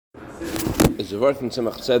Is a word from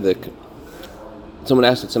Tzemach Tzedek. Someone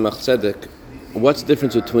asked Tzemach Tzedek, what's the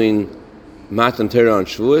difference between Matan Torah and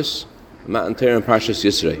Shavuos, Matan Torah and Parshas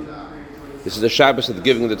Yisrei? This is the Shabbos of the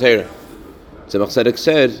giving of the Torah. Tzemach Tzedek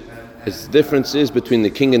said, the difference is between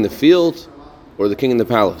the king in the field or the king in the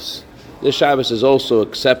palace. This Shabbos is also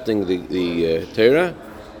accepting the Torah,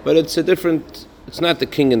 but it's a different. It's not the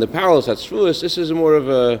king in the palace. That's Shavuos. This is more of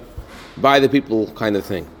a by the people kind of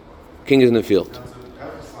thing. King is in the field.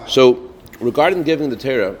 So, regarding giving the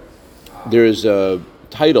Torah, there is a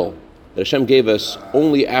title that Hashem gave us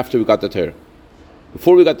only after we got the Torah.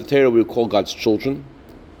 Before we got the Torah, we were called God's children.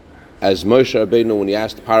 As Moshe Rabbeinu, when he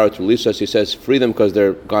asked Paro to release us, he says, free them because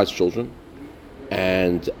they're God's children.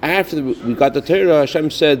 And after we got the Torah, Hashem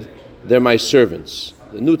said, they're my servants.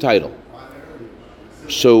 The new title.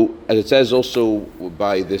 So, as it says also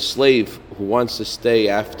by the slave who wants to stay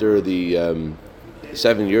after the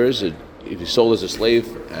 7 years, if he's sold as a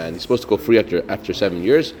slave and he's supposed to go free after 7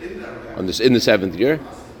 years, in the 7th year.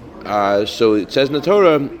 So it says in the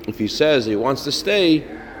Torah, if he says he wants to stay,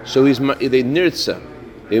 so they nirtza.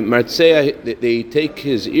 They take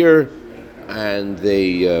his ear and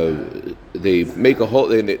they make a hole.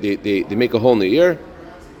 They make a hole in the ear,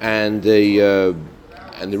 and the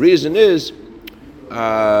reason is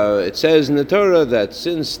it says in the Torah that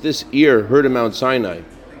since this ear heard in Mount Sinai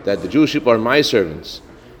that the Jewish people are my servants,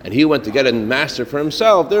 and he went to get a master for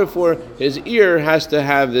himself, therefore his ear has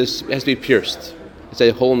to be pierced. It's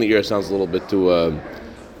a hole in the ear sounds a little bit too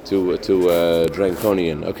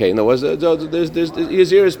draconian. Okay, no, his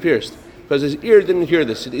ear is pierced because his ear didn't hear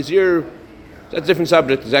this. His ear, that's a different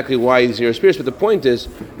subject. Exactly why his ear is pierced, but the point is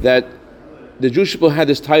that the Jewish people had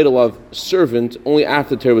this title of servant only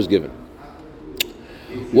after the Torah was given.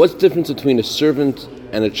 What's the difference between a servant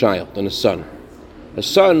and a child and a son? A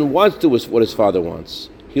son wants to do what his father wants.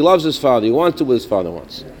 He loves his father. He wants to do what his father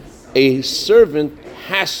wants. A servant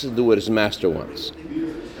has to do what his master wants.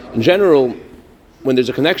 In general, when there's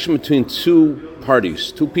a connection between two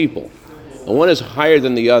parties, two people, and one is higher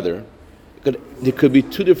than the other, there could be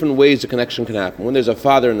two different ways the connection can happen. When there's a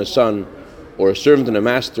father and a son, or a servant and a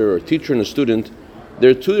master, or a teacher and a student, there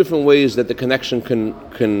are two different ways that the connection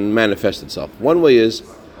can manifest itself. One way is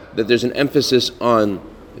that there's an emphasis on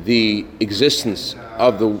the existence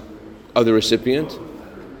of the recipient,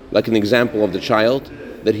 like an example of the child,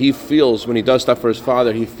 that he feels when he does stuff for his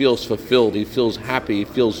father, he feels fulfilled, he feels happy, he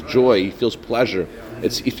feels joy, he feels pleasure.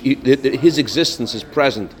 His existence is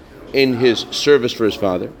present in his service for his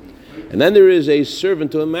father. And then there is a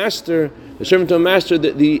servant to a master. The servant to a master,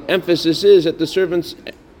 the emphasis is that the servant's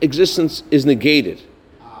existence is negated.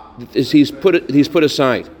 He's put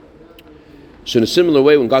aside. So in a similar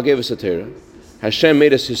way, when God gave us a Torah, Hashem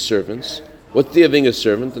made us His servants. What's the of being a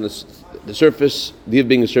servant? And the surface, the of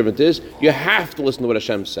being a servant is, you have to listen to what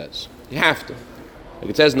Hashem says. You have to. Like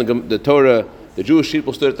it says in the Torah, the Jewish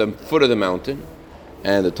people stood at the foot of the mountain,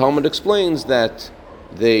 and the Talmud explains that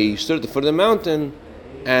they stood at the foot of the mountain,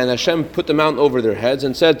 and Hashem put the mountain over their heads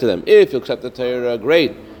and said to them, if you accept the Torah,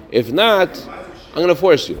 great. If not, I'm going to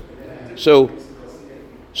force you. So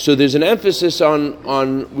there's an emphasis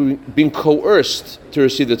on being coerced to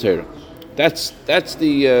receive the Torah. That's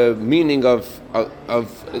the meaning of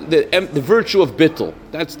the virtue of bittul.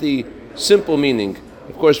 That's the simple meaning.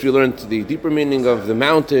 Of course, we learned the deeper meaning of the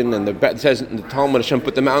mountain, and it says in the Talmud, Hashem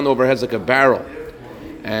put the mountain over our heads like a barrel.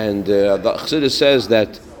 And the Chassidus says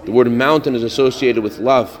that the word mountain is associated with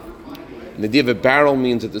love. And the idea of a barrel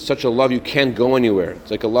means that there's such a love you can't go anywhere. It's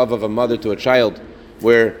like a love of a mother to a child,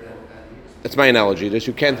 where, that's my analogy, that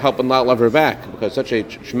you can't help but not love her back, because such a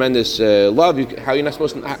tremendous love, how are you not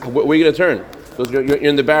supposed to, where are you going to turn? Because you're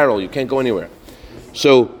in the barrel, you can't go anywhere.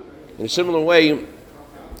 So, in a similar way,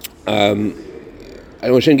 when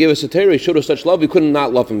Hashem gave us a Torah, He showed us such love, we couldn't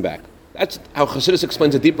not love Him back. That's how Chassidus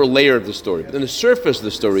explains a deeper layer of the story. But then the surface of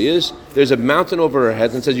the story is, there's a mountain over our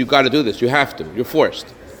heads and says, you've got to do this, you have to, you're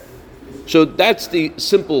forced. So that's the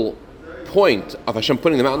simple point of Hashem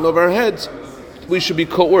putting the mountain over our heads. We should be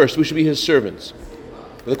coerced, we should be His servants.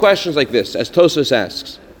 But the question is like this, as Tosfos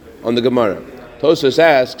asks on the Gemara. Tosfos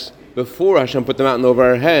asks, before Hashem put the mountain over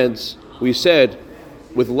our heads, we said,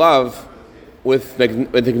 with love, with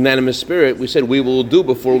magnanimous spirit, we said, we will do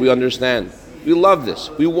before we understand. We love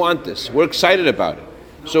this. We want this. We're excited about it.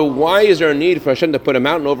 So why is there a need for Hashem to put a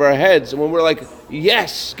mountain over our heads when we're like,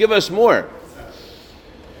 yes, give us more?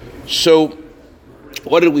 So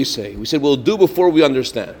what did we say? We said, we'll do before we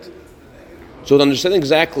understand. So to understand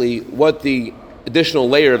exactly what the additional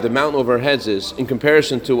layer of the mountain over our heads is in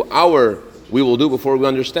comparison to our we will do before we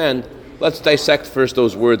understand, let's dissect first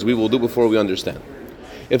those words, we will do before we understand.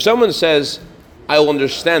 If someone says, I will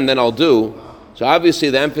understand, then I'll do, So obviously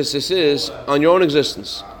the emphasis is on your own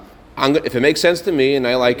existence. If it makes sense to me and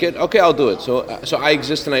I like it, okay, I'll do it. So I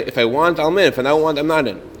exist, and if I want, I'm in. If I don't want, I'm not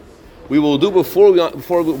in. We will do before we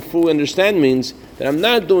understand means that I'm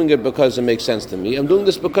not doing it because it makes sense to me. I'm doing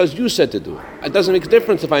this because you said to do it. It doesn't make a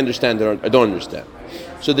difference if I understand it or I don't understand.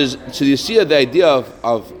 So you see the idea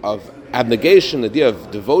of abnegation, the idea of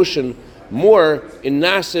devotion, more in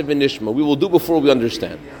Nasiv and Nishma. We will do before we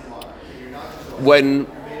understand.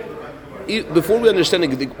 Before we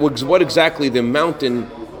understand what exactly the mountain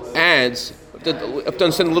adds, we have to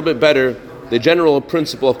understand a little bit better the general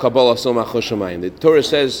principle of Kabbalah Soma Choshamayim. The Torah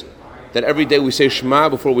says that every day we say Shema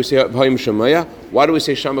before we say V'hayim Shemaya. Why do we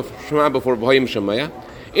say Shema before V'hayim Shemaya?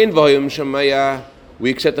 In V'hayim Shemaya, we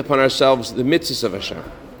accept upon ourselves the mitzvahs of Hashem.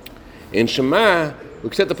 In Shema, we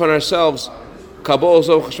accept upon ourselves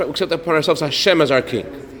Kabbalah, we accept upon ourselves Hashem as our King.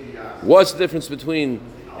 What's the difference between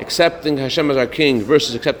accepting Hashem as our King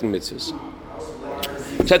versus accepting mitzvahs?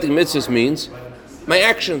 Accepting mitzvahs means my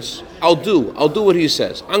actions. I'll do what He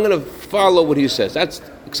says. I'm going to follow what He says. That's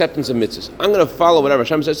acceptance of mitzvahs. I'm going to follow whatever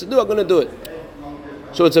Hashem says to do. I'm going to do it.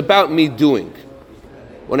 So it's about me doing.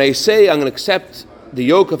 When I say I'm going to accept the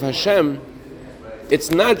yoke of Hashem, it's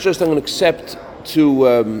not just I'm going to accept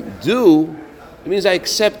to do. It means I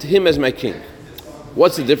accept Him as my King.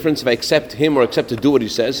 What's the difference if I accept Him or accept to do what He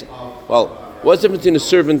says? Well, what's the difference between a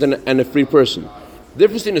servant and a free person? The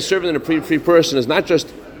difference between a servant and a free person is not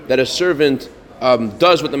just that a servant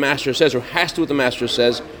does what the master says or has to do what the master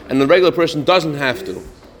says, and the regular person doesn't have to.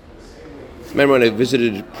 Remember when I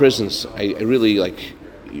visited prisons, I really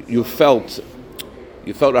you felt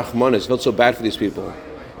Rahmanis, felt so bad for these people.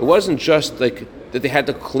 It wasn't just that they had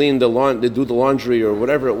to clean they do the laundry or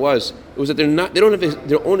whatever it was. It was that they don't have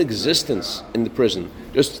their own existence in the prison.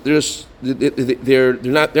 They're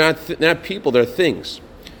not people. They're things.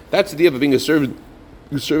 That's the idea of being a servant.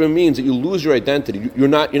 A servant means that you lose your identity. You're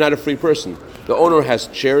not a free person. The owner has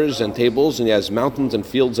chairs and tables, and he has mountains and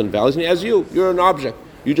fields and valleys, and he has you. You're an object.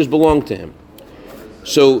 You just belong to him.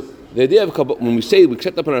 So the idea of Kabbalah, when we say we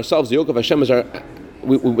accept upon ourselves the yoke of Hashem as our,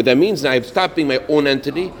 what that means is I've stopped being my own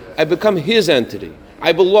entity. I've become His entity.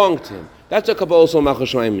 I belong to Him. That's what Kabbalah Soma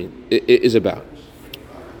Choshamayim is about.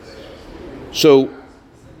 So,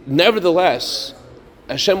 nevertheless,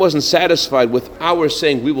 Hashem wasn't satisfied with our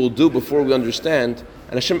saying we will do before we understand,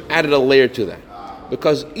 and Hashem added a layer to that.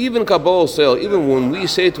 Because even Kabbalah Sale, even when we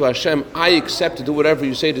say to Hashem, I accept to do whatever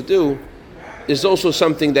you say to do, is also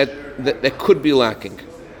something that could be lacking.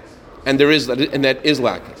 And that is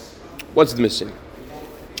lacking. What's missing?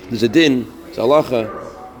 There's a din, it's a halacha,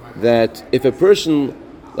 that if a person,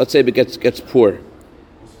 let's say, gets poor,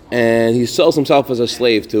 and he sells himself as a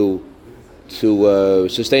slave to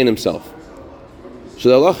sustain himself. So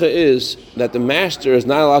the halacha is that the master is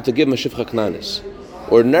not allowed to give him a shifcha knanis.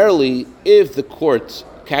 Ordinarily, if the court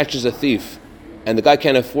catches a thief and the guy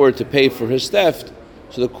can't afford to pay for his theft,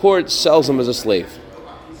 so the court sells him as a slave.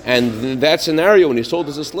 And in that scenario, when he's sold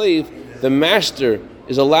as a slave, the master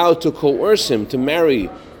is allowed to coerce him to marry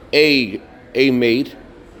a maid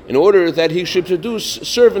in order that he should produce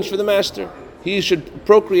servants for the master. He should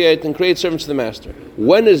procreate and create servants for the master.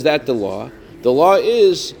 When is that the law? The law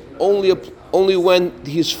is only when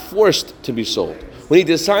he's forced to be sold. When he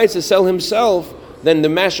decides to sell himself, then the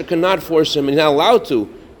master cannot force him, and he's not allowed to.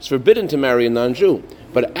 It's forbidden to marry a non-Jew.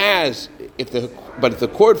 But if the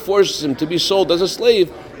court forces him to be sold as a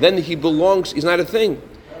slave, then he belongs. He's not a thing,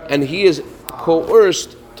 and he is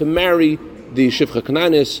coerced to marry the shifcha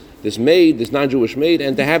knanis, this maid, this non-Jewish maid,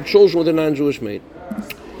 and to have children with a non-Jewish maid.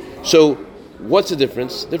 So, what's the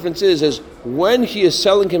difference? The difference is when he is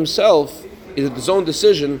selling himself, is his own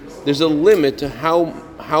decision. There's a limit to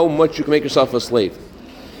how much you can make yourself a slave.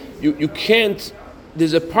 You can't.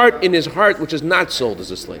 There's a part in his heart which is not sold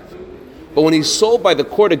as a slave. But when he's sold by the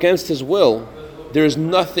court against his will, there is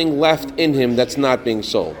nothing left in him that's not being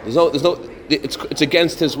sold. It's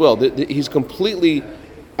against his will. He's completely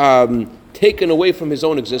taken away from his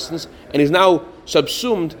own existence, and he's now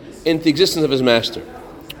subsumed into the existence of his master.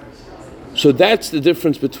 So that's the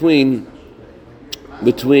difference between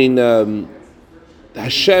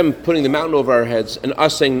Hashem putting the mountain over our heads and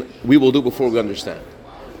us saying we will do before we understand.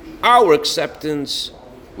 Our acceptance,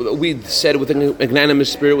 we said with an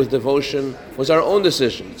magnanimous spirit, with devotion, was our own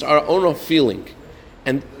decision. It's our own feeling.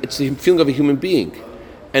 And it's the feeling of a human being.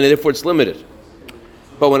 And therefore it's limited.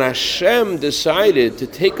 But when Hashem decided to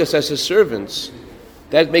take us as His servants,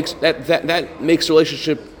 that makes the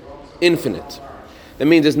relationship infinite. That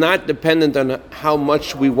means it's not dependent on how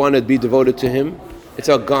much we want to be devoted to Him. It's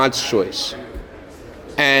our God's choice.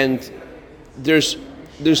 And there's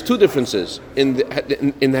two differences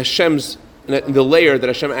in Hashem's the layer that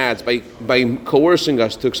Hashem adds by coercing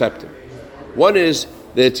us to accept Him. One is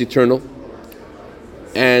that it's eternal,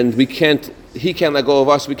 and He can't let go of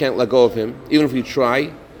us, we can't let go of Him, even if we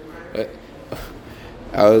try.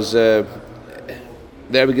 The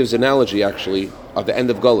Rebbe gives an analogy, actually, of the end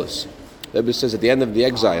of Golus. The Rebbe says at the end of the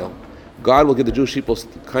exile, God will give the Jewish people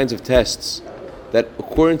kinds of tests that,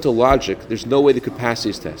 according to logic, there's no way they could pass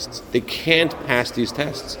these tests. They can't pass these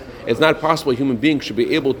tests. It's not possible a human being should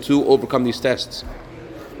be able to overcome these tests.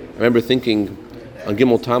 I remember thinking on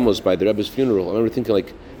Gimel Tammuz by the Rebbe's funeral, I remember thinking,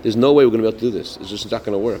 like, there's no way we're going to be able to do this. It's just not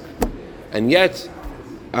going to work. And yet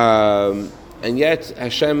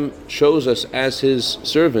Hashem chose us as His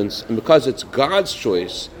servants, and because it's God's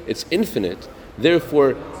choice, it's infinite.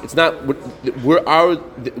 Therefore, it's not we're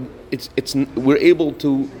able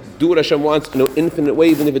to do what Hashem wants in an infinite way,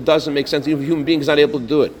 even if it doesn't make sense. Even if a human being is not able to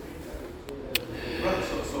do it.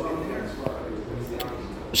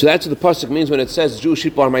 So that's what the pasuk means when it says Jewish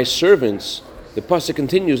people are my servants. The pasuk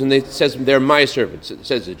continues and it says they're my servants. It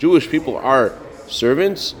says the Jewish people are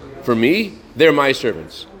servants for me. They're my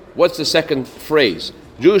servants. What's the second phrase?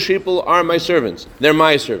 Jewish people are my servants. They're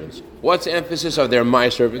my servants. What's the emphasis of they're my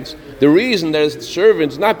servants? The reason they're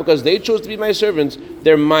servants, not because they chose to be my servants,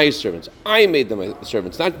 they're my servants. I made them my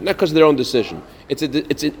servants, not because of their own decision. It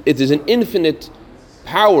is an infinite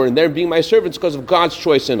power in their being my servants because of God's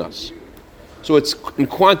choice in us. So it's in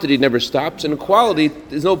quantity, it never stops, and in quality,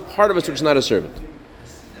 there's no part of us which is not a servant.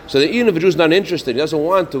 So that even if a Jew is not interested, he doesn't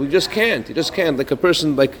want to, he just can't. He just can't. Like a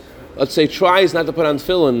person, like, let's say, tries not to put on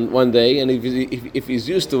tefillin one day, and if he's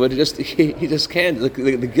used to it, he just can't.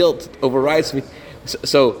 The guilt overrides me.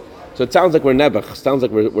 So it sounds like we're nebuch. It sounds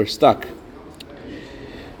like we're stuck.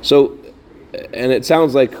 So, and it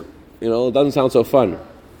sounds like, it doesn't sound so fun.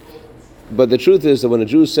 But the truth is that when a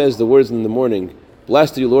Jew says the words in the morning,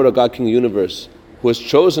 "Blessed are you, Lord, O God, King of the universe, who has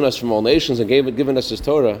chosen us from all nations and given us His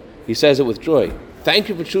Torah," he says it with joy. Thank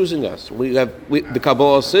you for choosing us. The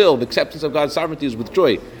Kabbalah Sil, the acceptance of God's sovereignty, is with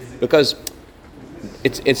joy. Because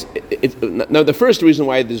it's now the first reason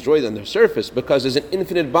why there's joy on the surface, because there's an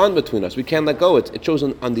infinite bond between us. We can't let go. It shows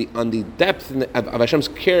on the depth of Hashem's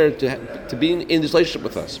care to be in this relationship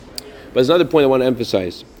with us. But there's another point I want to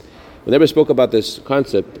emphasize. When Rebbe spoke about this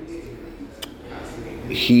concept,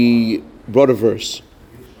 he brought a verse: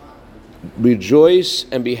 "Rejoice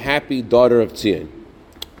and be happy, daughter of Tzion."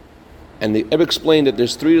 And the Rebbe explained that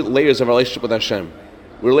there's three layers of our relationship with Hashem.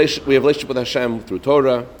 We have relationship with Hashem through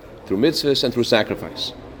Torah, through mitzvahs, and through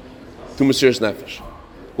sacrifice, through Mesiras Nefesh.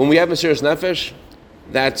 When we have Mesiras Nefesh,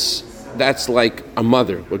 that's like a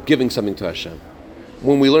mother. We're giving something to Hashem.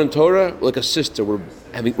 When we learn Torah, we're like a sister. We're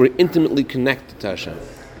intimately connected to Hashem.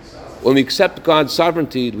 When we accept God's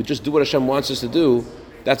sovereignty, we just do what Hashem wants us to do.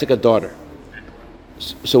 That's like a daughter.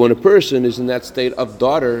 So when a person is in that state of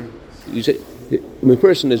daughter, when a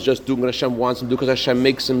person is just doing what Hashem wants him to do because Hashem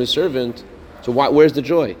makes him His servant, so where's the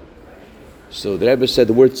joy? So the Rebbe said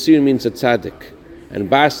the word tzir means a tzaddik, and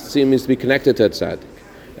bas tzir means to be connected to a tzaddik.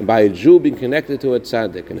 And by a Jew being connected to a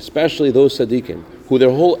tzaddik, and especially those tzaddikim, who their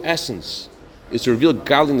whole essence is to reveal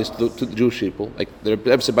godliness to the Jewish people, like the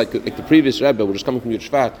Rebbe said, like the previous Rebbe, which is coming from Yud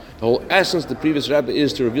Shvat, the whole essence of the previous Rebbe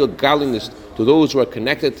is to reveal godliness to those who are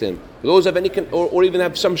connected to him, to those who have any, or even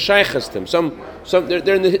have some shaykhs to him, some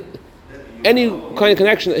they're in any kind of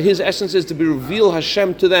connection. His essence is to be reveal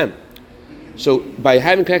Hashem to them. So by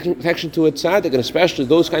having connection to a tzaddik, and especially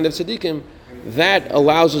those kind of tzaddikim, that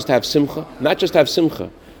allows us to have simcha, not just to have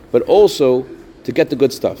simcha, but also to get the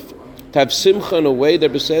good stuff. To have simcha in a way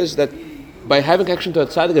that says that by having connection to a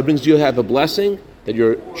tzaddik, it brings you to have a blessing, that you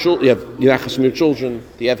have yachas from your children,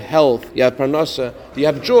 that you have health, you have parnasa, that you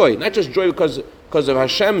have joy. Not just joy because of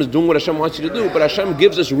Hashem is doing what Hashem wants you to do, but Hashem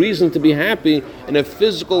gives us reason to be happy in a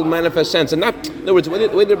physical, manifest sense. And not, in other words, the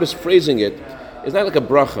way they're phrasing it, it's not like a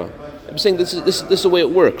bracha. I'm saying this is the way it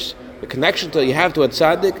works. The connection that you have to a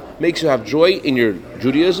tzaddik makes you have joy in your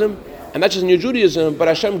Judaism, and not just in your Judaism, but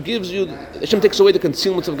Hashem takes away the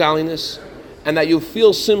concealments of godliness, and that you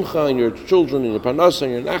feel simcha in your children, in your parnasa,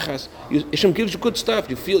 in your nachas. Hashem gives you good stuff.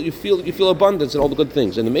 You feel abundance and all the good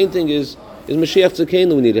things. And the main thing is Mashiach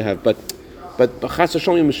Tzidkeinu we need to have. But Chas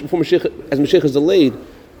Hashem, before Mashiach, as Mashiach is delayed,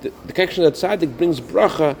 the connection to that tzaddik brings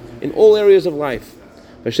bracha in all areas of life.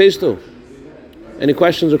 Vasheistu. Any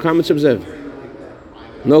questions or comments, Zev?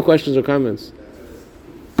 No questions or comments.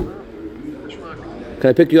 Can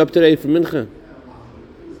I pick you up today for Mincha?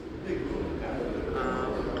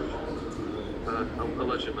 I'll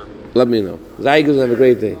let you know. Let me know. Zaygus, have a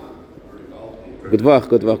great day. Good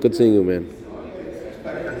seeing you, man.